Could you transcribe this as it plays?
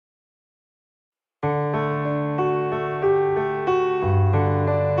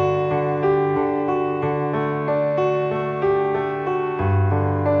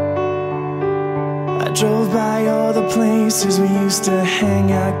drove by all the places we used to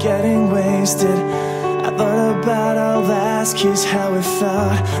hang out getting wasted. I thought about our last kiss, how it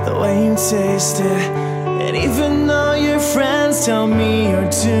felt, the way you tasted. And even though your friends tell me you're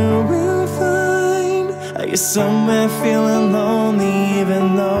doing fine, are you somewhere feeling lonely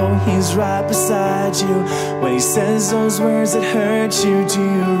even though he's right beside you? When he says those words that hurt you, do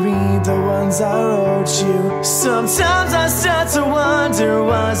you read the ones I wrote you? Sometimes I start to wonder,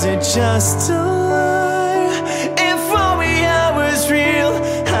 was it just a lie? If what we had was real,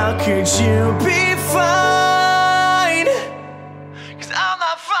 how could you be fine? 'Cause I'm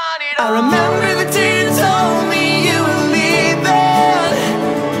not fine at all. I remember the day you told me you were leaving.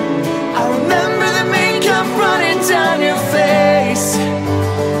 I remember the makeup running down your face,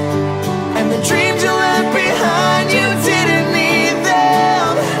 and the dreams you left behind, you didn't need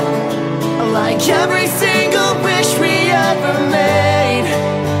them. Like every single wish we ever made.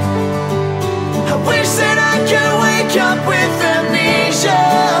 I wish that I could wake up with amnesia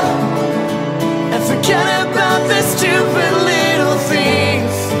and forget about the stupid little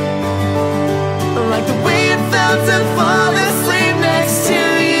things, like the way it felt to fall asleep next to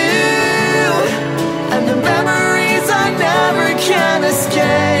you, and the memories I never can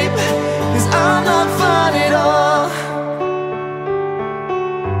escape, 'cause I'm not fine at all.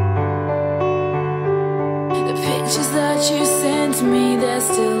 The pictures that you sent me, they're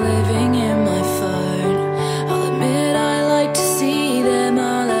still living in my phone. I'll admit I like to see them,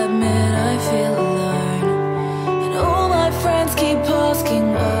 I'll admit I feel alone. And all my friends keep asking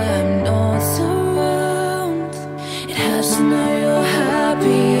why I'm not around. It hurts to know you're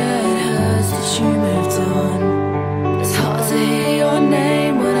happy, yeah, it hurts that you moved on. It's hard to hear your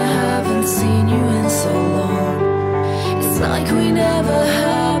name when I haven't seen you in so long. It's like we never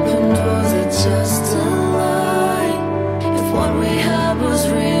happened, was it just a lie? If what we had was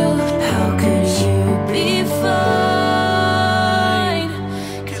real, how could you be fine?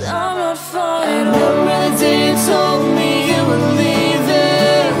 'Cause I'm not fine. I remember the day you told me you were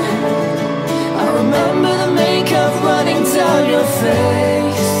leaving. I remember the makeup running down your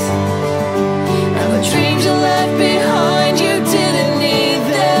face, and the dreams you left behind, you didn't need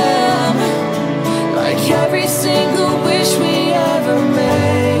them. Like every single wish we ever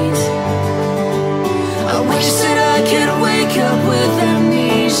made. I wish that I could wake up with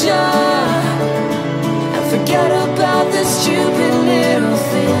amnesia and forget about the stupid little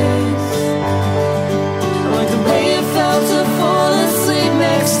things, like the way it felt to fall asleep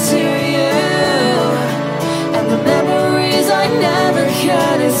next to you, and the memories I never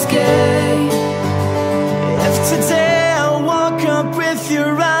can escape. If today I woke up with you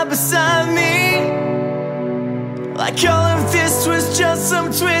right beside me, like all of this was just some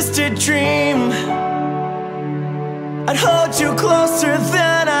twisted dream, I'd hold you closer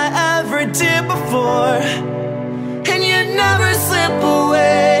than I ever did before, and you'd never slip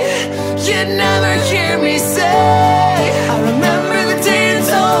away, you'd never hear me say, I remember the day you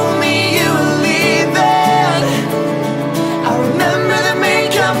told me you were leaving. I remember the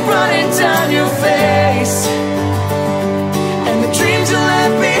makeup running down your face, and the dreams you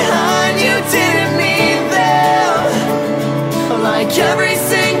left behind, you didn't need them. Like every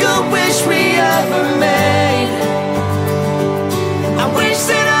single wish we ever made. I wish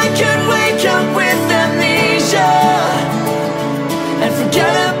that I could wake up with amnesia and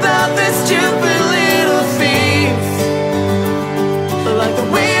forget about the stupid little things, like the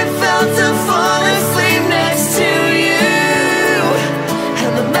way it felt to fall asleep next to you,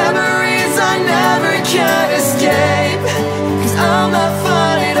 and the memories I never can escape, 'cause I'm not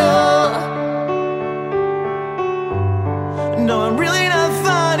fine at all. No, I'm really not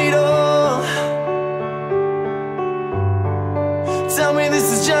fine at all. Tell me this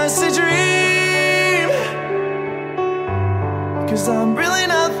is just a dream, 'cause I'm really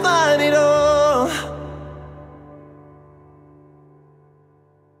not fine at all.